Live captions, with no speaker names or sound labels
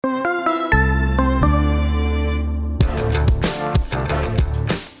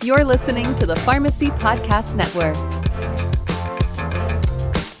You're listening to the Pharmacy Podcast Network.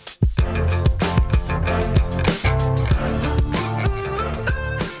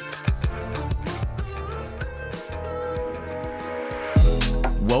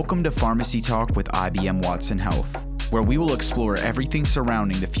 Welcome to Pharmacy Talk with IBM Watson Health, where we will explore everything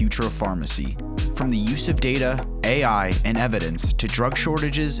surrounding the future of pharmacy, from the use of data, AI, and evidence to drug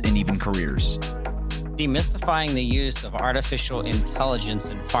shortages and even careers. Demystifying the use of artificial intelligence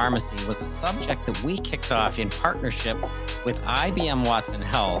in pharmacy was a subject that we kicked off in partnership with IBM Watson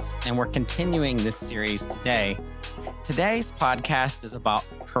Health, and we're continuing this series today. Today's podcast is about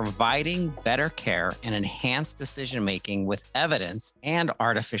providing better care and enhanced decision-making with evidence and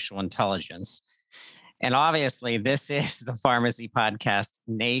artificial intelligence. And obviously, this is the Pharmacy Podcast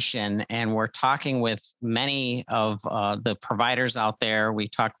Nation, and we're talking with many of the providers out there. We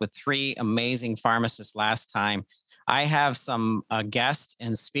talked with three amazing pharmacists last time. I have some guests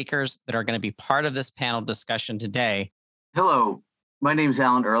and speakers that are going to be part of this panel discussion today. Hello, my name is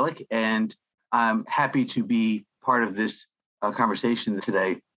Alan Ehrlich, and I'm happy to be part of this conversation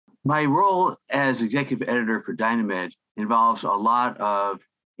today. My role as executive editor for Dynamed involves a lot of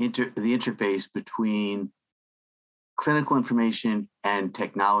the interface between clinical information and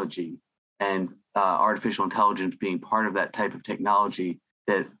technology, and artificial intelligence being part of that type of technology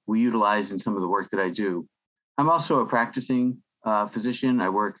that we utilize in some of the work that I do. I'm also a practicing physician. I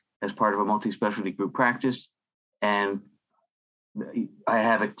work as part of a multi-specialty group practice, and I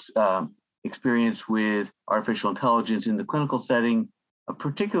have experience with artificial intelligence in the clinical setting,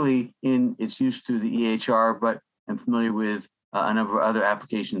 particularly in its use through the EHR, but I'm familiar with a number of other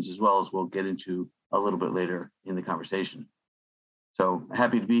applications as well, as we'll get into a little bit later in the conversation. So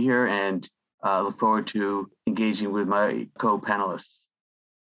happy to be here and look forward to engaging with my co-panelists.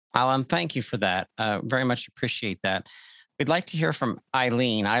 Alan, thank you for that. Very much appreciate that. We'd like to hear from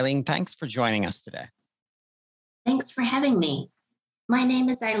Eileen. Eileen, thanks for joining us today. Thanks for having me. My name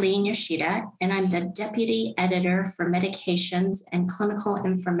is Eileen Yoshida, and I'm the Deputy Editor for Medications and Clinical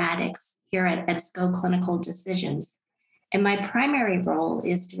Informatics here at EBSCO Clinical Decisions. And my primary role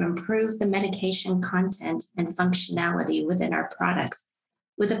is to improve the medication content and functionality within our products,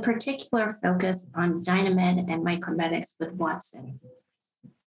 with a particular focus on Dynamed and Micromedics with Watson.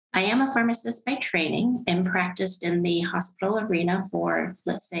 I am a pharmacist by training and practiced in the hospital arena for,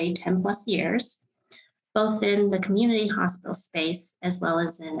 let's say, 10 plus years, both in the community hospital space as well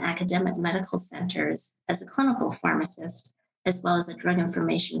as in academic medical centers as a clinical pharmacist, as well as a drug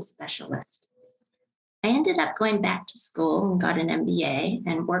information specialist. I ended up going back to school and got an MBA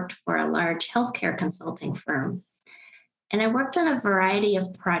and worked for a large healthcare consulting firm. And I worked on a variety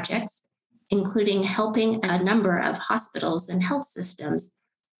of projects, including helping a number of hospitals and health systems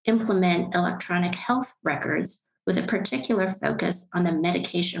implement electronic health records with a particular focus on the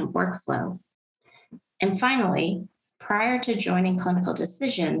medication workflow. And finally, prior to joining Clinical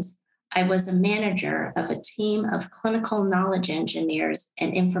Decisions, I was a manager of a team of clinical knowledge engineers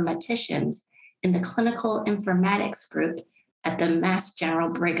and informaticians in the Clinical Informatics Group at the Mass General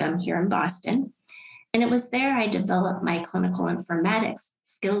Brigham here in Boston. And it was there I developed my clinical informatics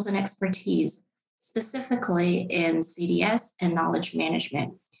skills and expertise, specifically in CDS and knowledge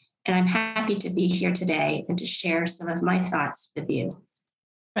management. And I'm happy to be here today and to share some of my thoughts with you.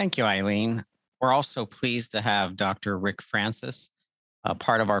 Thank you, Eileen. We're also pleased to have Dr. Rick Francis,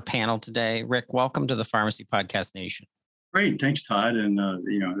 part of our panel today. Rick, welcome to the Pharmacy Podcast Nation. Great. Thanks, Todd. And,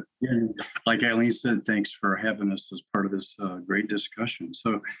 like Eileen said, thanks for having us as part of this great discussion.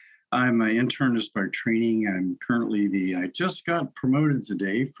 So I'm an internist by training. I'm currently I just got promoted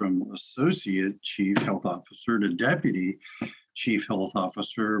today from Associate Chief Health Officer to Deputy Chief Health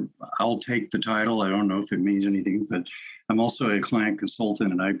Officer. I'll take the title. I don't know if it means anything, but I'm also a client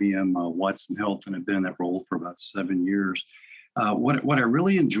consultant at IBM Watson Health, and I've been in that role for about 7 years. What I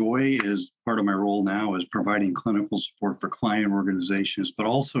really enjoy is part of my role now is providing clinical support for client organizations, but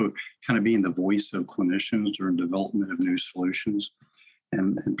also kind of being the voice of clinicians during development of new solutions.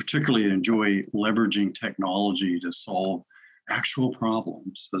 And particularly enjoy leveraging technology to solve actual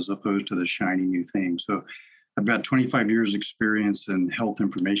problems as opposed to the shiny new thing. So I've got 25 years experience in health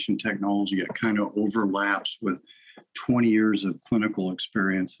information technology. It kind of overlaps with 20 years of clinical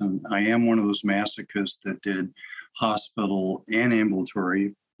experience. And I am one of those masochists that did hospital and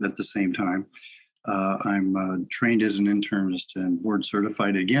ambulatory at the same time. I'm trained as an internist and board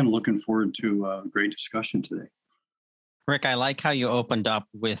certified. Again, looking forward to a great discussion today. Rick, I like how you opened up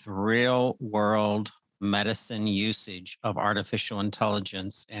with real world medicine usage of artificial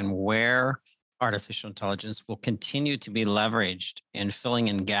intelligence and where artificial intelligence will continue to be leveraged in filling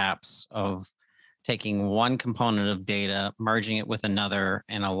in gaps of taking one component of data, merging it with another,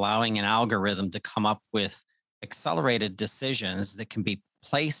 and allowing an algorithm to come up with accelerated decisions that can be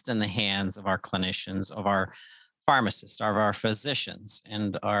placed in the hands of our clinicians, of our pharmacists, of our physicians,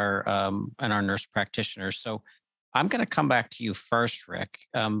 and our nurse practitioners. So I'm going to come back to you first, Rick.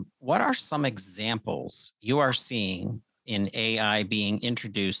 What are some examples you are seeing in AI being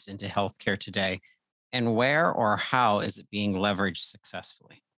introduced into healthcare today, and where or how is it being leveraged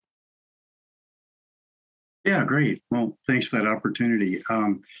successfully? Yeah, great. Well, thanks for that opportunity.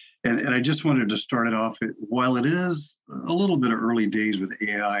 And I just wanted to start it off. While it is a little bit of early days with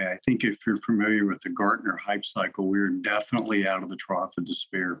AI, I think if you're familiar with the Gartner hype cycle, we're definitely out of the trough of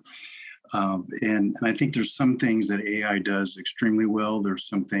despair. And I think there's some things that AI does extremely well. There's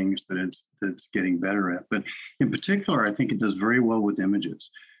some things that it's getting better at. But in particular, I think it does very well with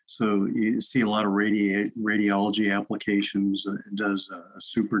images. So you see a lot of radiology applications. It does a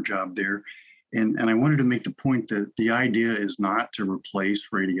super job there. And I wanted to make the point that the idea is not to replace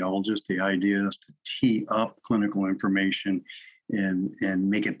radiologists. The idea is to tee up clinical information and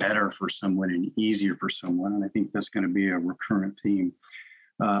make it better for someone and easier for someone. And I think that's going to be a recurrent theme.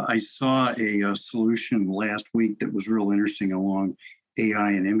 I saw a solution last week that was real interesting along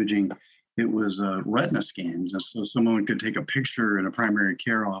AI and imaging. It was retina scans. And so someone could take a picture in a primary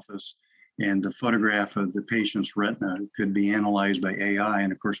care office, and the photograph of the patient's retina could be analyzed by AI.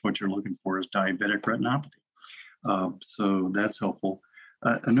 And of course, what you're looking for is diabetic retinopathy. So that's helpful.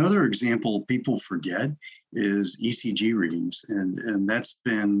 Another example people forget is ECG readings. And that's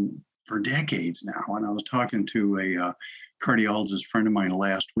been for decades now. And I was talking to a cardiologist friend of mine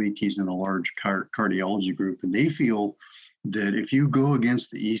last week. He's in a large cardiology group, and they feel that if you go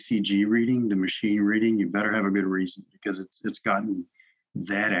against the ECG reading, the machine reading, you better have a good reason, because it's gotten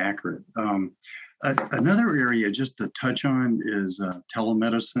that accurate. Another area just to touch on is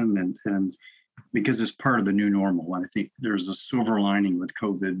telemedicine, and because it's part of the new normal. And I think there's a silver lining with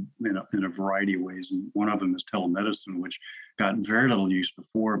COVID in a variety of ways. And one of them is telemedicine, which got very little use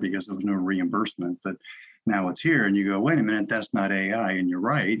before because there was no reimbursement. But now it's here, and you go, wait a minute, that's not AI, and you're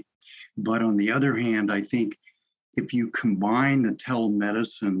right. But on the other hand, I think if you combine the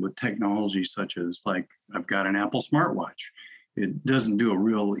telemedicine with technology such as, like, I've got an Apple smartwatch. It doesn't do a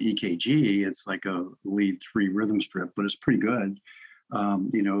real EKG. It's like a lead 3 rhythm strip, but it's pretty good.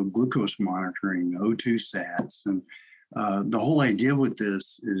 Glucose monitoring, O2 sats. And the whole idea with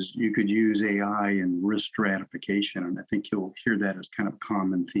this is you could use AI in risk stratification. And I think you'll hear that as kind of a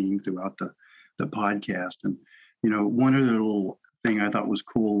common theme throughout the podcast. And, one other little thing I thought was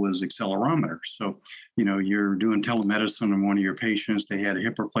cool was accelerometers. So, you're doing telemedicine on one of your patients, they had a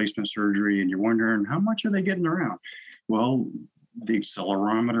hip replacement surgery, and you're wondering, how much are they getting around? Well, the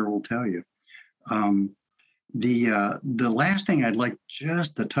accelerometer will tell you. The last thing I'd like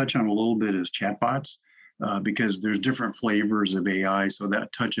just to touch on a little bit is chatbots, because there's different flavors of AI. So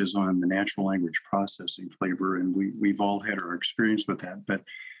that touches on the natural language processing flavor, and we've all had our experience with that. But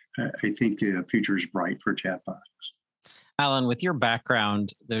I think the future is bright for chatbots. Alan, with your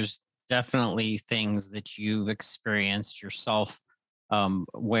background, there's definitely things that you've experienced yourself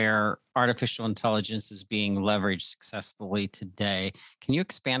where artificial intelligence is being leveraged successfully today. Can you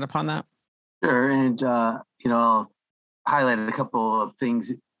expand upon that? Sure. And, I'll highlight a couple of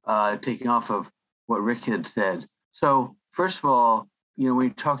things taking off of what Rick had said. So first of all, when you're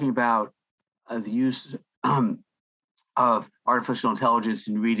talking about the use of artificial intelligence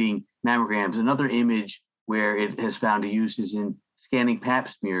in reading mammograms, another image where it has found a use is in scanning pap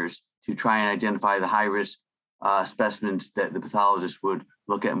smears to try and identify the high-risk specimens that the pathologist would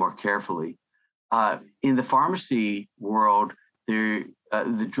look at more carefully. In the pharmacy world, the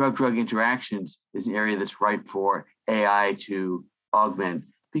drug-drug interactions is an area that's ripe for AI to augment,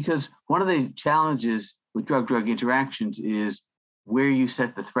 because one of the challenges with drug-drug interactions is where you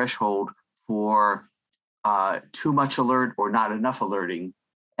set the threshold for too much alert or not enough alerting,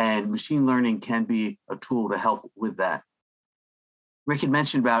 and machine learning can be a tool to help with that. Rick had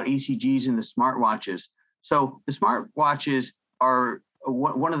mentioned about ECGs and the smartwatches. So the smartwatches are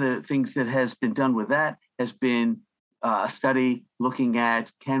one of the things that has been done with that has been a study looking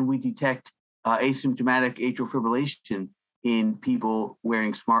at, can we detect asymptomatic atrial fibrillation in people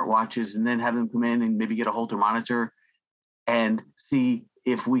wearing smartwatches, and then have them come in and maybe get a Holter monitor and see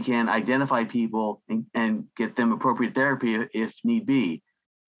if we can identify people and get them appropriate therapy if need be.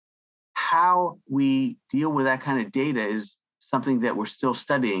 How we deal with that kind of data is something that we're still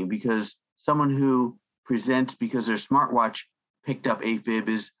studying, because someone who presents because their smartwatch picked up AFib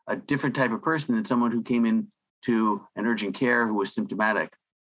is a different type of person than someone who came in to an urgent care who was symptomatic.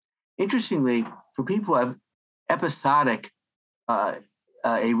 Interestingly, for people who have episodic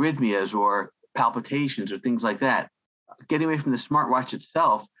arrhythmias or palpitations or things like that. Getting away from the smartwatch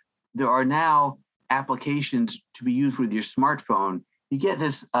itself, there are now applications to be used with your smartphone. You get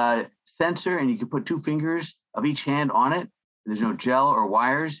this sensor and you can put 2 fingers of each hand on it. There's no gel or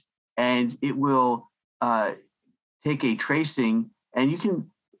wires, and it will take a tracing, and you can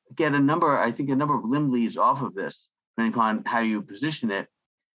get a number of limb leads off of this, depending upon how you position it.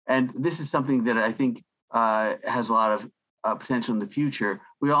 And this is something that I think has a lot of potential in the future.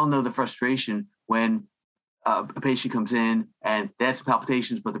 We all know the frustration when a patient comes in and they have some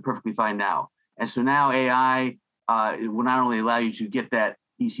palpitations, but they're perfectly fine now. And so now AI it will not only allow you to get that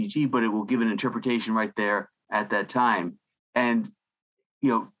ECG, but it will give an interpretation right there at that time. And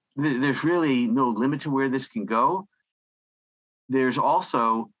there's really no limit to where this can go. There's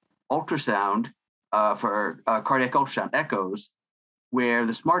also ultrasound for cardiac ultrasound echoes, where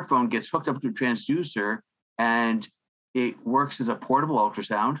the smartphone gets hooked up to a transducer and it works as a portable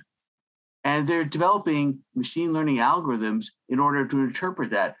ultrasound. And they're developing machine learning algorithms in order to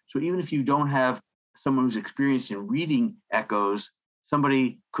interpret that. So even if you don't have someone who's experienced in reading echoes,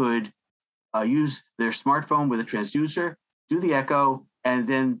 somebody could use their smartphone with a transducer, do the echo, and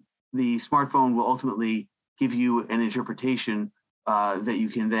then the smartphone will ultimately give you an interpretation that you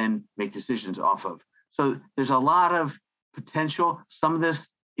can then make decisions off of. So there's a lot of potential. Some of this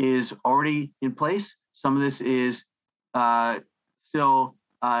is already in place. Some of this is still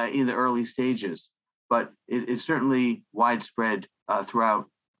in the early stages, but it's certainly widespread throughout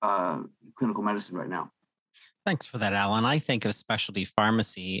clinical medicine right now. Thanks for that, Alan. I think of specialty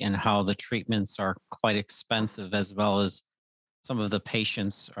pharmacy and how the treatments are quite expensive, as well as some of the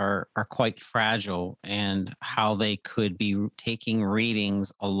patients are quite fragile, and how they could be taking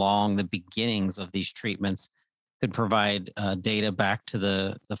readings along the beginnings of these treatments could provide data back to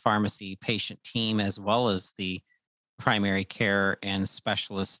the pharmacy patient team, as well as the primary care and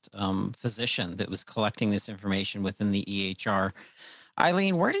specialist physician that was collecting this information within the EHR.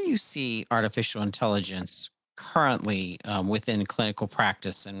 Eileen, where do you see artificial intelligence currently within clinical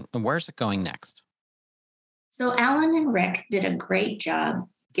practice, and where's it going next? So Alan and Rick did a great job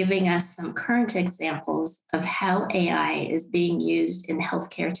giving us some current examples of how AI is being used in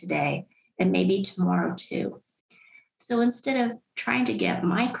healthcare today and maybe tomorrow too. So instead of trying to get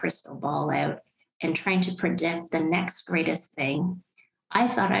my crystal ball out and trying to predict the next greatest thing, I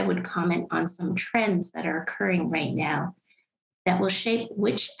thought I would comment on some trends that are occurring right now that will shape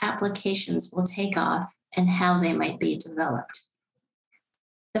which applications will take off and how they might be developed.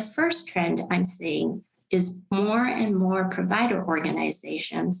 The first trend I'm seeing is more and more provider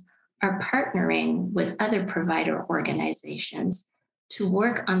organizations are partnering with other provider organizations to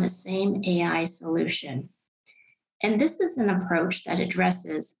work on the same AI solution. And this is an approach that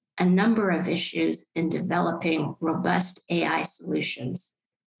addresses a number of issues in developing robust AI solutions.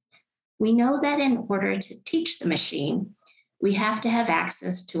 We know that in order to teach the machine, we have to have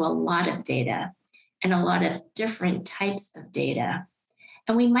access to a lot of data and a lot of different types of data.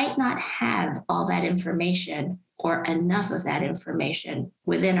 And we might not have all that information or enough of that information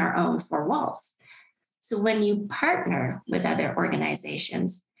within our own 4 walls. So when you partner with other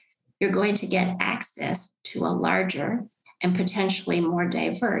organizations, you're going to get access to a larger and potentially more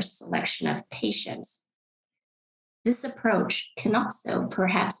diverse selection of patients. This approach can also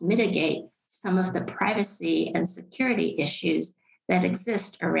perhaps mitigate some of the privacy and security issues that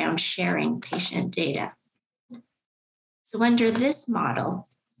exist around sharing patient data. So under this model,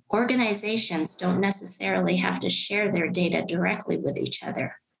 organizations don't necessarily have to share their data directly with each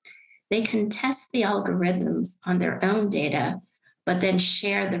other. They can test the algorithms on their own data, but then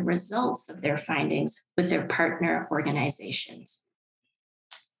share the results of their findings with their partner organizations.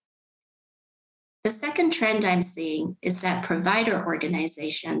 The second trend I'm seeing is that provider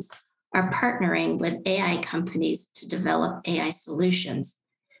organizations are partnering with AI companies to develop AI solutions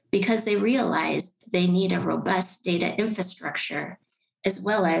because they realize they need a robust data infrastructure as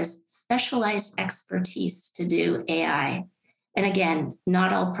well as specialized expertise to do AI. And again,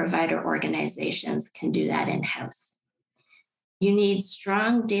 not all provider organizations can do that in-house. You need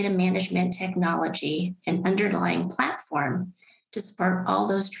strong data management technology and underlying platform to support all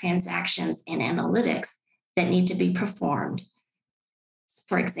those transactions and analytics that need to be performed.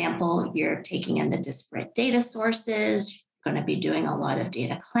 For example, you're taking in the disparate data sources, you're going to be doing a lot of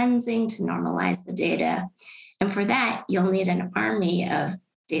data cleansing to normalize the data. And for that, you'll need an army of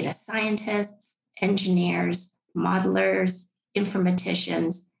data scientists, engineers, modelers,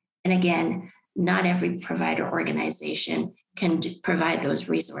 informaticians, and again, not every provider organization can provide those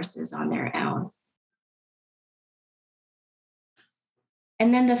resources on their own.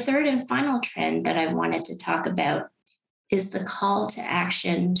 And then the third and final trend that I wanted to talk about is the call to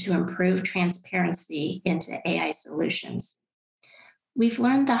action to improve transparency into AI solutions. We've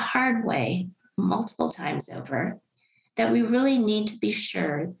learned the hard way multiple times over that we really need to be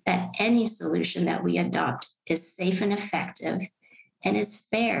sure that any solution that we adopt is safe and effective and is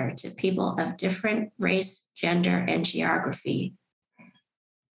fair to people of different race, gender, and geography.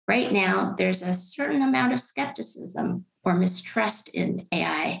 Right now, there's a certain amount of skepticism or mistrust in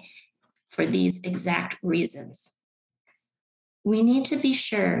AI for these exact reasons. We need to be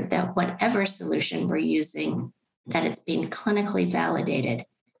sure that whatever solution we're using, that it's being clinically validated,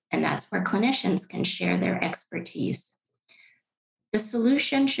 and that's where clinicians can share their expertise. The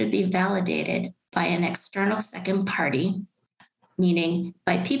solution should be validated by an external second party, meaning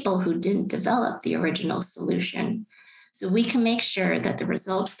by people who didn't develop the original solution, so we can make sure that the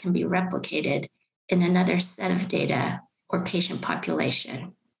results can be replicated in another set of data or patient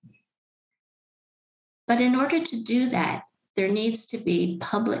population. But in order to do that, there needs to be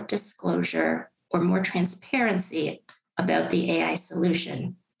public disclosure or more transparency about the AI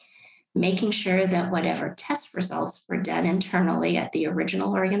solution, making sure that whatever test results were done internally at the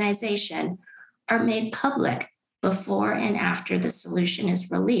original organization are made public before and after the solution is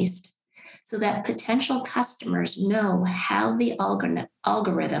released, so that potential customers know how the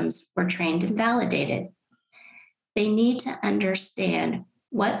algorithms were trained and validated. They need to understand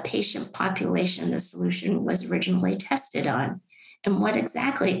what patient population the solution was originally tested on, and what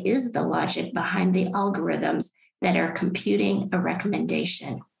exactly is the logic behind the algorithms that are computing a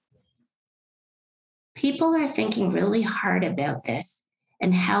recommendation. People are thinking really hard about this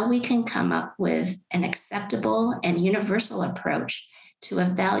and how we can come up with an acceptable and universal approach to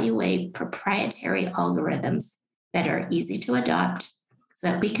evaluate proprietary algorithms that are easy to adopt so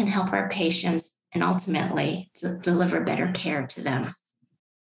that we can help our patients and ultimately to deliver better care to them.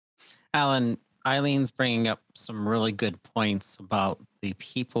 Alan, Eileen's bringing up some really good points about the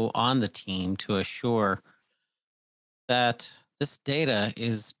people on the team to assure that this data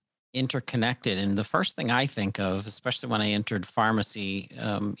is interconnected. And the first thing I think of, especially when I entered pharmacy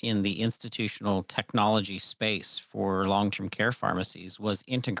in the institutional technology space for long-term care pharmacies, was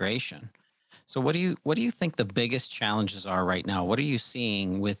integration. So what do you think the biggest challenges are right now? What are you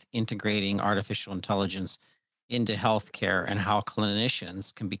seeing with integrating artificial intelligence into healthcare and how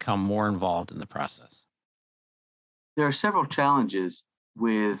clinicians can become more involved in the process? There are several challenges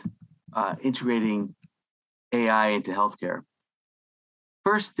with integrating AI into healthcare.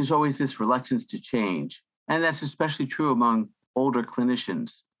 First, there's always this reluctance to change, and that's especially true among older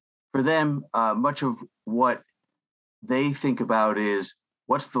clinicians. For them, much of what they think about is,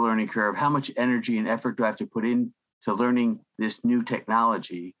 what's the learning curve? How much energy and effort do I have to put into learning this new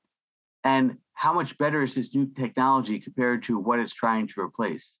technology? And how much better is this new technology compared to what it's trying to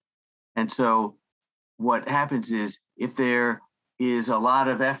replace? And so what happens is, if there is a lot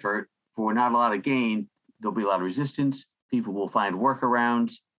of effort for not a lot of gain, there'll be a lot of resistance. People will find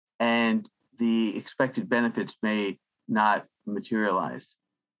workarounds, and the expected benefits may not materialize.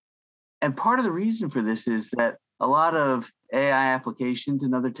 And part of the reason for this is that a lot of AI applications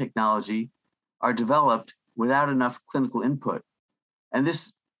and other technology are developed without enough clinical input. And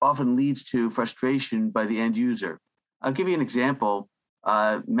this often leads to frustration by the end user. I'll give you an example.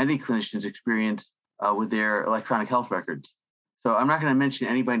 Many clinicians experience with their electronic health records. So I'm not going to mention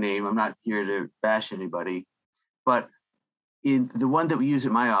any by name. I'm not here to bash anybody. But in the one that we use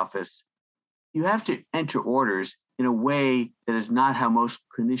at my office, you have to enter orders in a way that is not how most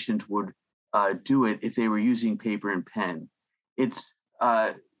clinicians would do it if they were using paper and pen. It's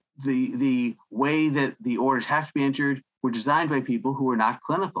the way that the orders have to be entered were designed by people who are not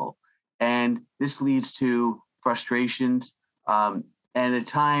clinical. And this leads to frustrations. And at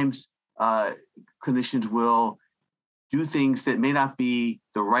times, clinicians will do things that may not be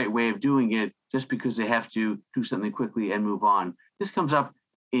the right way of doing it just because they have to do something quickly and move on. This comes up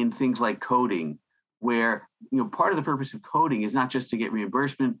in things like coding, where part of the purpose of coding is not just to get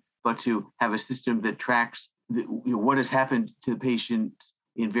reimbursement, but to have a system that tracks what has happened to the patient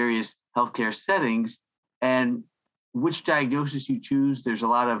in various healthcare settings, and which diagnosis you choose. There's a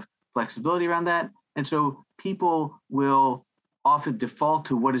lot of flexibility around that. And so people will often default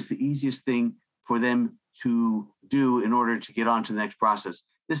to what is the easiest thing for them to do in order to get on to the next process.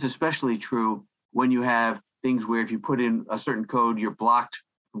 This is especially true when you have things where if you put in a certain code, you're blocked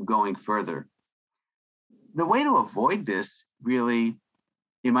from going further. The way to avoid this, really,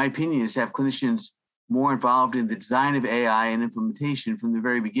 in my opinion, is to have clinicians more involved in the design of AI and implementation from the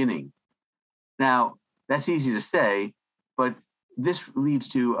very beginning. Now, that's easy to say, but this leads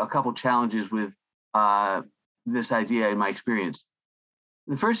to a couple challenges with this idea in my experience.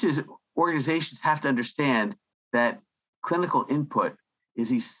 The first is organizations have to understand that clinical input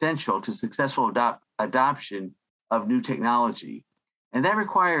is essential to successful adoption of new technology. And that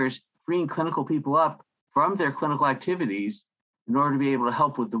requires freeing clinical people up from their clinical activities in order to be able to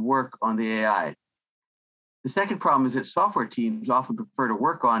help with the work on the AI. The second problem is that software teams often prefer to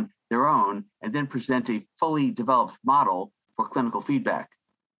work on their own and then present a fully developed model for clinical feedback.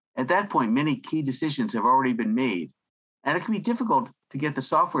 At that point, many key decisions have already been made, and it can be difficult to get the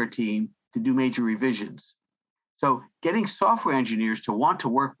software team to do major revisions. So getting software engineers to want to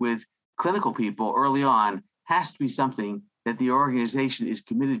work with clinical people early on has to be something that the organization is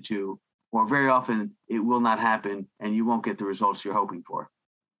committed to, or very often it will not happen and you won't get the results you're hoping for.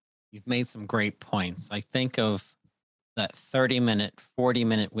 You've made some great points. I think of that 30-minute,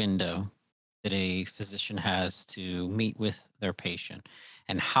 40-minute window that a physician has to meet with their patient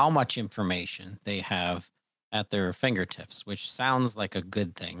and how much information they have at their fingertips, which sounds like a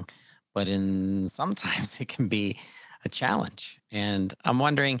good thing, but sometimes it can be a challenge. And I'm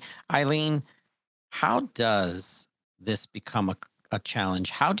wondering, Eileen, how does this become a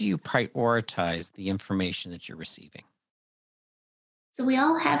challenge? How do you prioritize the information that you're receiving? So we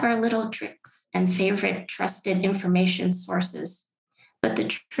all have our little tricks and favorite trusted information sources. But the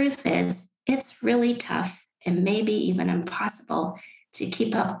truth is, it's really tough and maybe even impossible to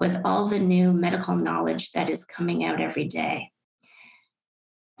keep up with all the new medical knowledge that is coming out every day.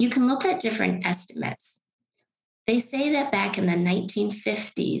 You can look at different estimates. They say that back in the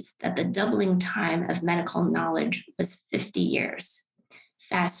 1950s that the doubling time of medical knowledge was 50 years.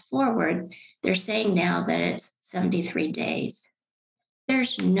 Fast forward, they're saying now that it's 73 days.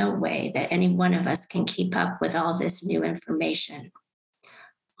 There's no way that any one of us can keep up with all this new information.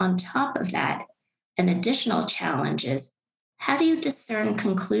 On top of that, an additional challenge is, how do you discern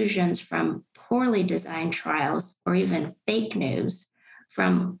conclusions from poorly designed trials or even fake news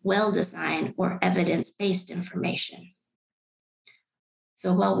from well-designed or evidence-based information?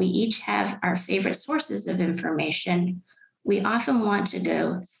 So while we each have our favorite sources of information, we often want to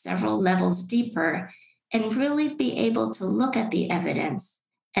go several levels deeper and really be able to look at the evidence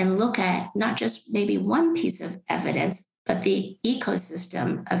and look at not just maybe one piece of evidence, but the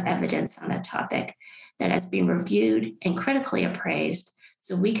ecosystem of evidence on a topic that has been reviewed and critically appraised,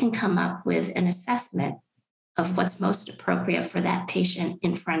 so we can come up with an assessment of what's most appropriate for that patient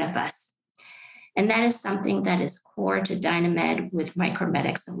in front of us. And that is something that is core to Dynamed with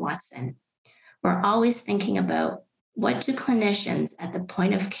Micromedics and Watson. We're always thinking about, what do clinicians at the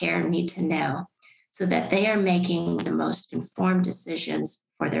point of care need to know so that they are making the most informed decisions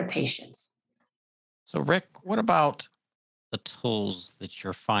for their patients? So, Rick, what about the tools that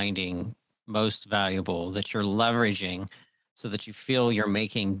you're finding most valuable, that you're leveraging so that you feel you're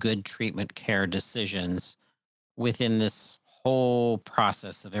making good treatment care decisions within this whole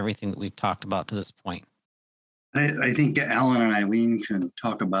process of everything that we've talked about to this point? I think Alan and Eileen can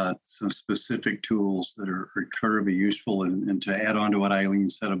talk about some specific tools that are incredibly useful. And to add on to what Eileen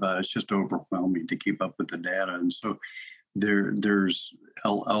said about it's just overwhelming to keep up with the data. And so I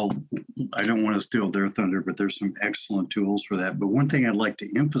don't want to steal their thunder, but there's some excellent tools for that. But one thing I'd like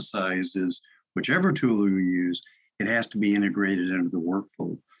to emphasize is whichever tool you use, it has to be integrated into the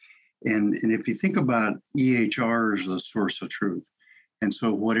workflow. And if you think about EHR as a source of truth, and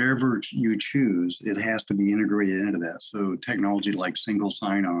so whatever you choose, it has to be integrated into that. So technology like single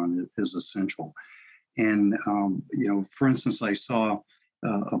sign-on is essential. And, for instance, I saw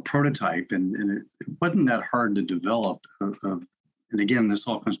a prototype, and it wasn't that hard to develop. And again, this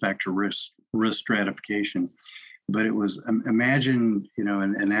all comes back to risk stratification. But it was, imagine,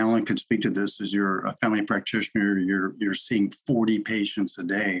 and Alan could speak to this, as you're a family practitioner, you're seeing 40 patients a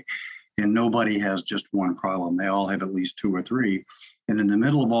day, and nobody has just one problem. They all have at least two or three. And in the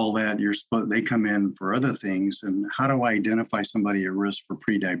middle of all that, they come in for other things. And how do I identify somebody at risk for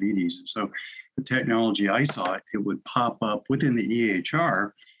prediabetes? And so the technology I saw, it would pop up within the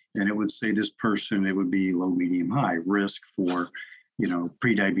EHR, and it would say this person, it would be low, medium, high risk for,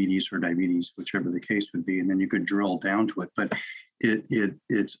 prediabetes or diabetes, whichever the case would be. And then you could drill down to it. But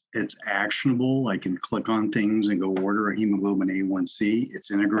it's actionable. I can click on things and go order a hemoglobin A1C. It's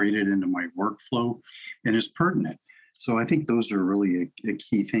integrated into my workflow, and it's pertinent. So I think those are really a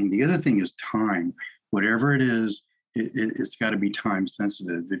key thing. The other thing is time. Whatever it is, it's got to be time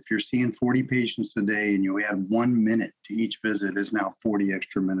sensitive. If you're seeing 40 patients a day and you add 1 minute to each visit, it's now 40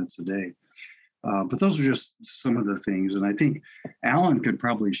 extra minutes a day. But those are just some of the things. And I think Alan could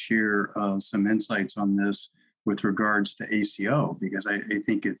probably share some insights on this with regards to ACO, because I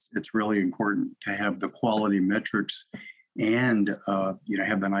think it's really important to have the quality metrics and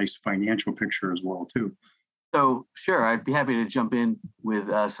have the nice financial picture as well too. So sure, I'd be happy to jump in with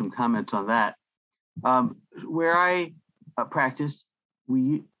some comments on that. Where I practice,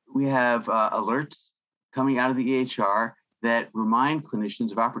 we have alerts coming out of the EHR that remind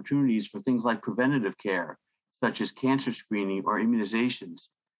clinicians of opportunities for things like preventative care, such as cancer screening or immunizations.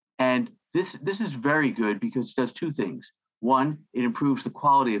 And this is very good because it does two things. One, it improves the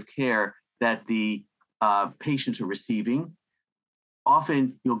quality of care that the patients are receiving.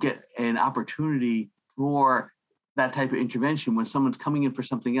 Often you'll get an opportunity for that type of intervention when someone's coming in for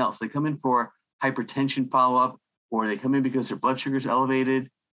something else. They come in for hypertension follow-up, or they come in because their blood sugar is elevated,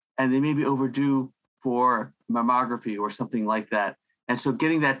 and they may be overdue for mammography or something like that. And so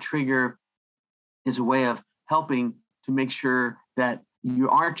getting that trigger is a way of helping to make sure that you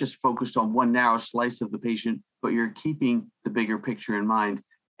aren't just focused on one narrow slice of the patient, but you're keeping the bigger picture in mind.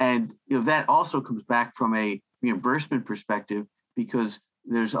 And that also comes back from a reimbursement perspective, because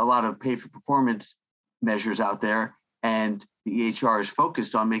there's a lot of pay for performance measures out there, and the EHR is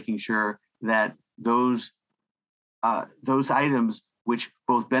focused on making sure that those items which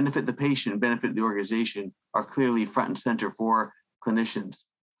both benefit the patient and benefit the organization are clearly front and center for clinicians.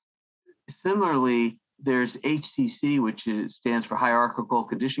 Similarly, there's HCC, which stands for hierarchical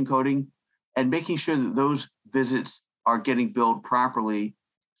condition coding, and making sure that those visits are getting billed properly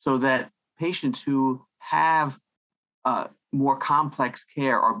so that patients who have more complex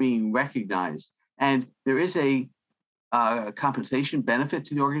care are being recognized. And there is a compensation benefit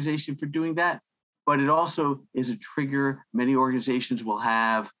to the organization for doing that, but it also is a trigger. Many organizations will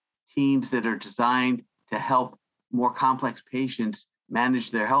have teams that are designed to help more complex patients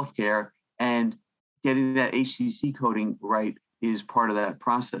manage their healthcare, and getting that HCC coding right is part of that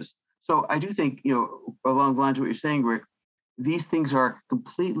process. So I do think, along the lines of what you're saying, Rick, these things are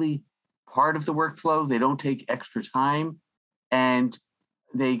completely part of the workflow. They don't take extra time, and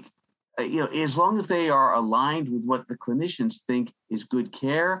they, as long as they are aligned with what the clinicians think is good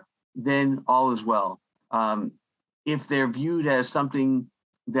care, then all is well. If they're viewed as something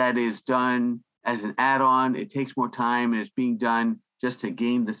that is done as an add-on, it takes more time, and it's being done just to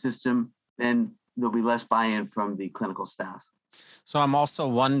game the system, then there'll be less buy-in from the clinical staff. So I'm also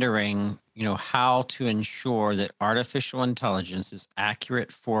wondering, how to ensure that artificial intelligence is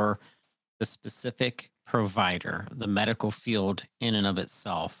accurate for the specific provider, the medical field in and of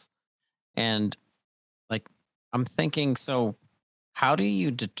itself. And I'm thinking, so how do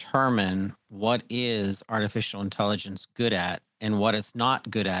you determine what is artificial intelligence good at and what it's not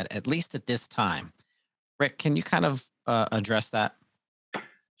good at least at this time? Rick, can you kind of address that?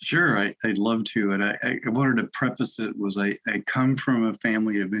 Sure, I'd love to. And I wanted to preface it was I come from a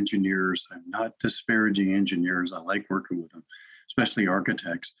family of engineers. I'm not disparaging engineers. I like working with them, especially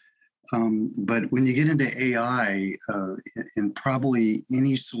architects. But when you get into AI, and probably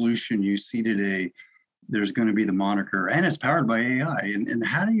any solution you see today, there's going to be the moniker, and it's powered by AI. And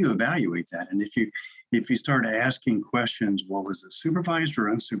how do you evaluate that? And if you start asking questions, well, is it supervised or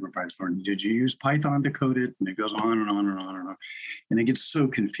unsupervised learning? Did you use Python to code it? And it goes on and on and on and on. And it gets so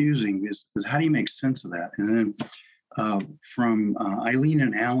confusing because how do you make sense of that? And then from Eileen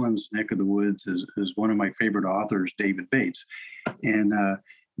and Alan's neck of the woods is one of my favorite authors, David Bates. And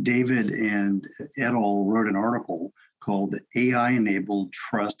David and et al. Wrote an article called AI-Enabled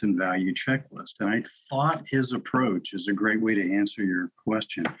Trust and Value Checklist. And I thought his approach is a great way to answer your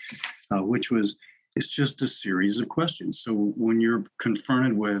question, which was, it's just a series of questions. So when you're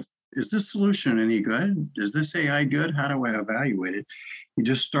confronted with, is this solution any good? Is this AI good? How do I evaluate it? You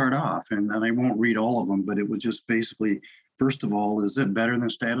just start off, and then I won't read all of them, but it was just basically, first of all, is it better than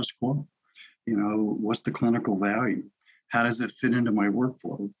status quo? What's the clinical value? How does it fit into my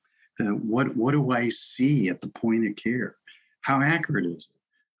workflow? What do I see at the point of care? How accurate is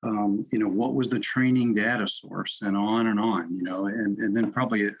it? What was the training data source, and on and on, and then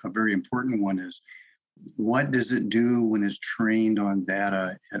probably a very important one is, what does it do when it's trained on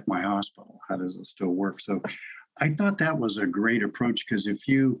data at my hospital? How does it still work? So I thought that was a great approach, because if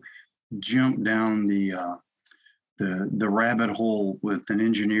you jump down the rabbit hole with an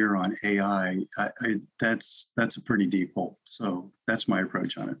engineer on AI, that's a pretty deep hole. So that's my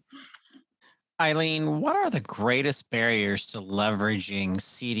approach on it. Eileen, what are the greatest barriers to leveraging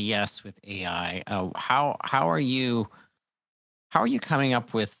CDS with AI? How are you coming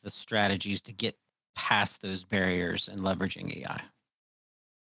up with the strategies to get past those barriers and leveraging AI?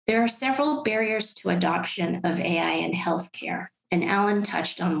 There are several barriers to adoption of AI in healthcare, and Alan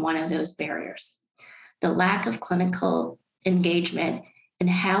touched on one of those barriers: the lack of clinical engagement, and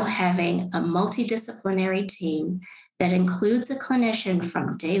how having a multidisciplinary team that includes a clinician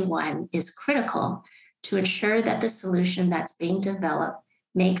from day one is critical to ensure that the solution that's being developed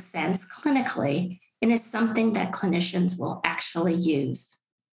makes sense clinically and is something that clinicians will actually use.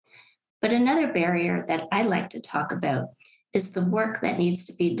 But another barrier that I like to talk about is the work that needs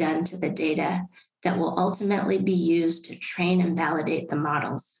to be done to the data that will ultimately be used to train and validate the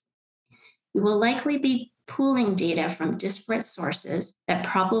models. We will likely be pooling data from disparate sources that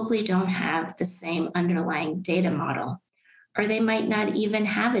probably don't have the same underlying data model, or they might not even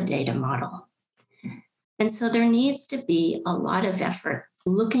have a data model. And so there needs to be a lot of effort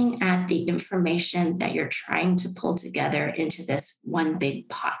looking at the information that you're trying to pull together into this one big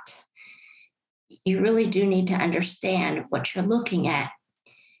pot. You really do need to understand what you're looking at.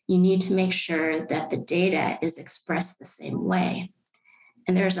 You need to make sure that the data is expressed the same way.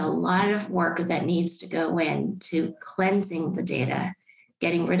 And there's a lot of work that needs to go into cleansing the data,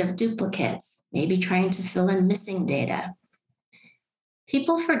 getting rid of duplicates, maybe trying to fill in missing data.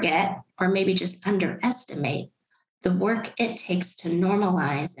 People forget, or maybe just underestimate, the work it takes to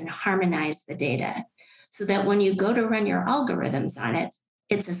normalize and harmonize the data so that when you go to run your algorithms on it,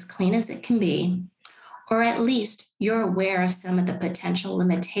 it's as clean as it can be, or at least you're aware of some of the potential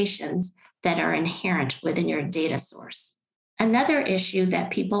limitations that are inherent within your data source. Another issue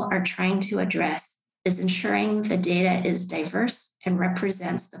that people are trying to address is ensuring the data is diverse and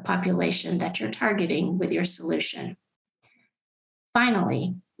represents the population that you're targeting with your solution.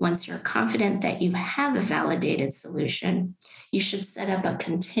 Finally, once you're confident that you have a validated solution, you should set up a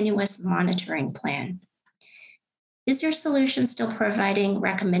continuous monitoring plan. Is your solution still providing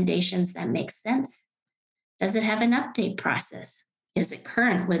recommendations that make sense? Does it have an update process? Is it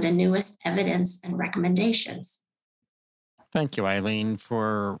current with the newest evidence and recommendations? Thank you, Eileen,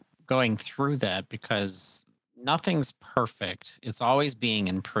 for going through that because nothing's perfect. It's always being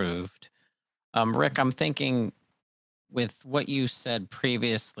improved. Rick, I'm thinking with what you said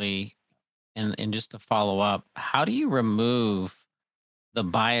previously, and just to follow up, how do you remove the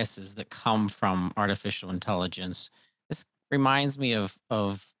biases that come from artificial intelligence? This reminds me of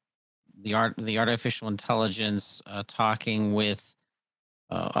the artificial intelligence talking with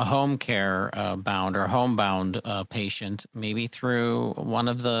a home care bound or homebound patient, maybe through one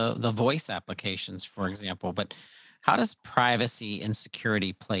of the voice applications, for example. But how does privacy and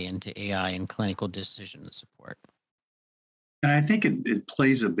security play into AI and clinical decision support? And I think it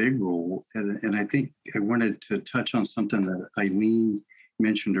plays a big role. And I think I wanted to touch on something that Eileen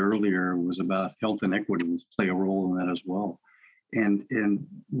mentioned earlier was about health inequities play a role in that as well. And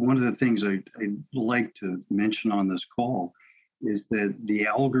one of the things I'd like to mention on this call is that the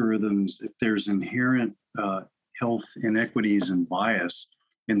algorithms, if there's inherent health inequities and bias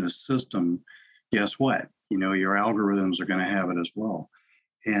in the system, guess what? Your algorithms are going to have it as well.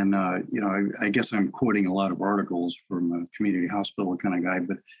 And, I guess I'm quoting a lot of articles from a community hospital kind of guy,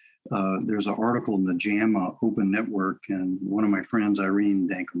 but there's an article in the JAMA Open Network, and one of my friends, Irene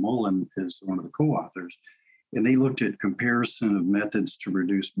Danka-Mullen, is one of the co-authors. And they looked at comparison of methods to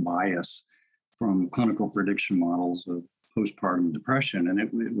reduce bias from clinical prediction models of postpartum depression. And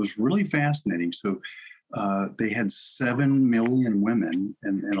it was really fascinating. So they had 7 million women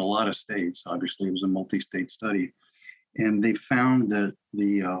in a lot of states. Obviously, it was a multi-state study. And they found that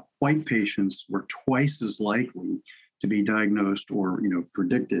the white patients were twice as likely to be diagnosed or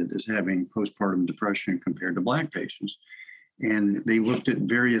predicted as having postpartum depression compared to Black patients. And they looked at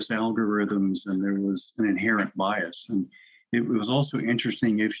various algorithms, and there was an inherent bias. And it was also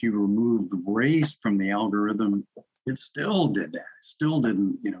interesting, if you removed race from the algorithm, it still did that. It still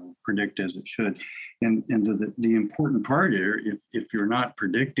didn't, predict as it should. And the important part here, if you're not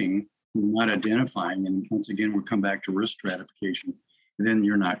predicting, you're not identifying, and once again, we'll come back to risk stratification, then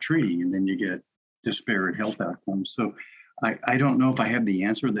you're not treating, and then you get disparate health outcomes. So I don't know if I have the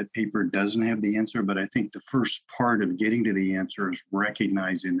answer. That paper doesn't have the answer, but I think the first part of getting to the answer is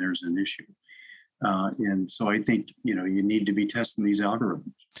recognizing there's an issue. And so I think, you need to be testing these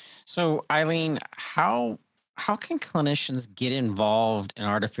algorithms. So Eileen, how can clinicians get involved in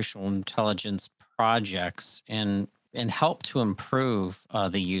artificial intelligence projects and help to improve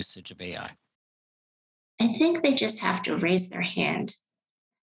the usage of AI? I think they just have to raise their hand.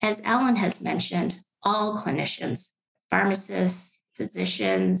 As Alan has mentioned, all clinicians, pharmacists,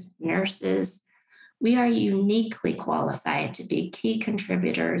 physicians, nurses, we are uniquely qualified to be key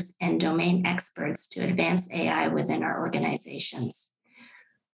contributors and domain experts to advance AI within our organizations.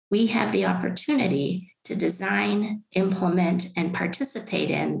 We have the opportunity to design, implement, and participate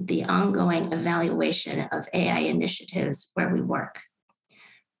in the ongoing evaluation of AI initiatives where we work.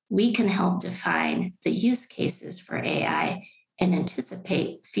 We can help define the use cases for AI and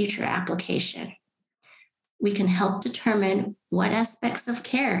anticipate future application. We can help determine what aspects of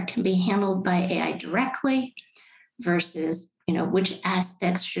care can be handled by AI directly versus, which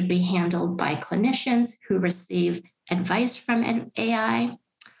aspects should be handled by clinicians who receive advice from AI,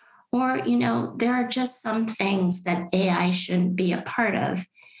 Or, there are just some things that AI shouldn't be a part of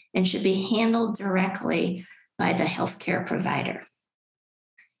and should be handled directly by the healthcare provider.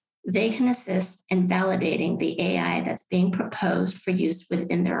 They can assist in validating the AI that's being proposed for use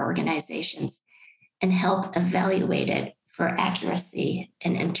within their organizations and help evaluate it for accuracy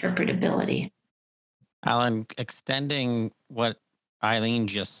and interpretability. Alan, extending what Eileen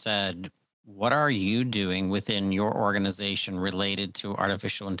just said, what are you doing within your organization related to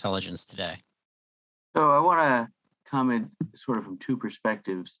artificial intelligence today? So I want to comment sort of from two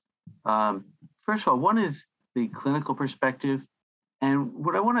perspectives. First of all, one is the clinical perspective. And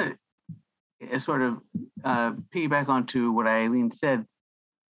what I want to sort of piggyback onto what Eileen said,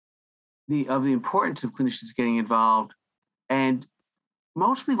 the importance of clinicians getting involved. And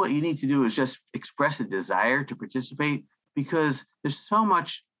mostly what you need to do is just express a desire to participate, because there's so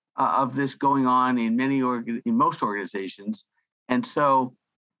much of this going on in most organizations. And so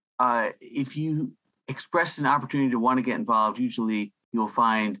if you express an opportunity to want to get involved, usually you'll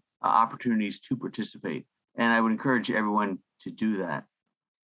find opportunities to participate. And I would encourage everyone to do that.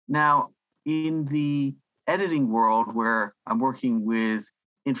 Now, in the editing world where I'm working with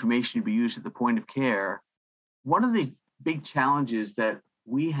information to be used at the point of care, one of the big challenges that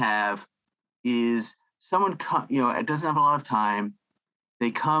we have is someone doesn't have a lot of time.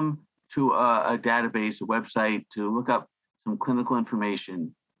 They come to a database, a website to look up some clinical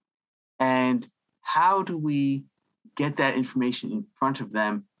information. And how do we get that information in front of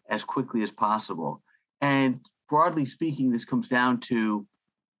them as quickly as possible? And broadly speaking, this comes down to,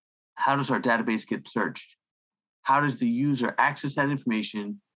 how does our database get searched? How does the user access that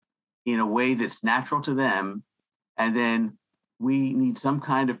information in a way that's natural to them? And then we need some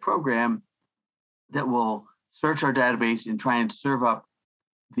kind of program that will search our database and try and serve up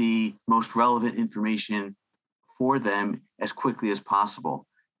the most relevant information for them as quickly as possible.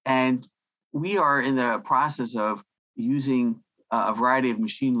 And we are in the process of using a variety of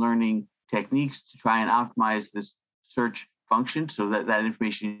machine learning techniques to try and optimize this search function so that that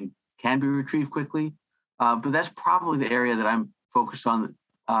information can be retrieved quickly. But that's probably the area that I'm focused on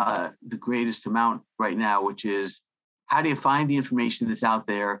the greatest amount right now, which is, how do you find the information that's out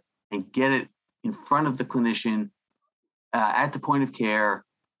there and get it in front of the clinician at the point of care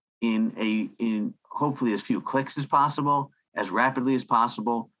in hopefully as few clicks as possible, as rapidly as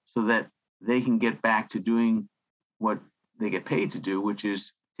possible, so that they can get back to doing what they get paid to do, which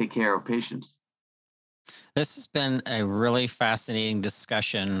is take care of patients. This has been a really fascinating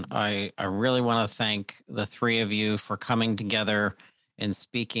discussion. I really want to thank the three of you for coming together and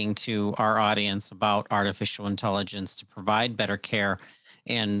speaking to our audience about artificial intelligence to provide better care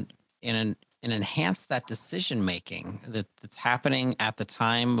and enhance that decision making that's happening at the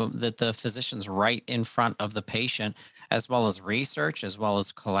time that the physician's right in front of the patient, as well as research, as well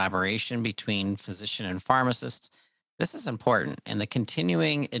as collaboration between physician and pharmacists. This is important, and the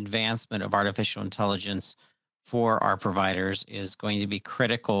continuing advancement of artificial intelligence for our providers is going to be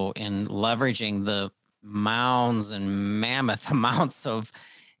critical in leveraging the mounds and mammoth amounts of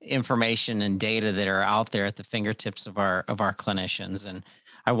information and data that are out there at the fingertips of our clinicians. And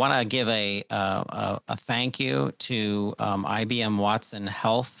I want to give a thank you to IBM Watson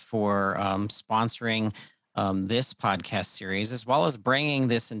Health for sponsoring this podcast series, as well as bringing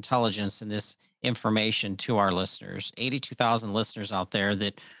this intelligence and this information to our listeners. 82,000 listeners out there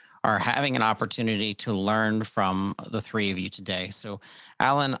that are having an opportunity to learn from the three of you today. So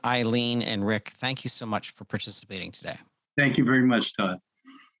Alan, Eileen, and Rick, thank you so much for participating today. Thank you very much, Todd.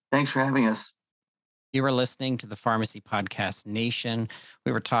 Thanks for having us. You were listening to the Pharmacy Podcast Nation.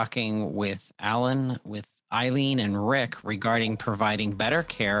 We were talking with Alan, with Eileen, and Rick regarding providing better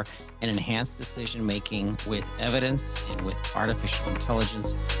care and enhanced decision-making with evidence and with artificial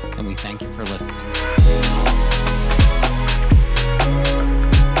intelligence. And we thank you for listening.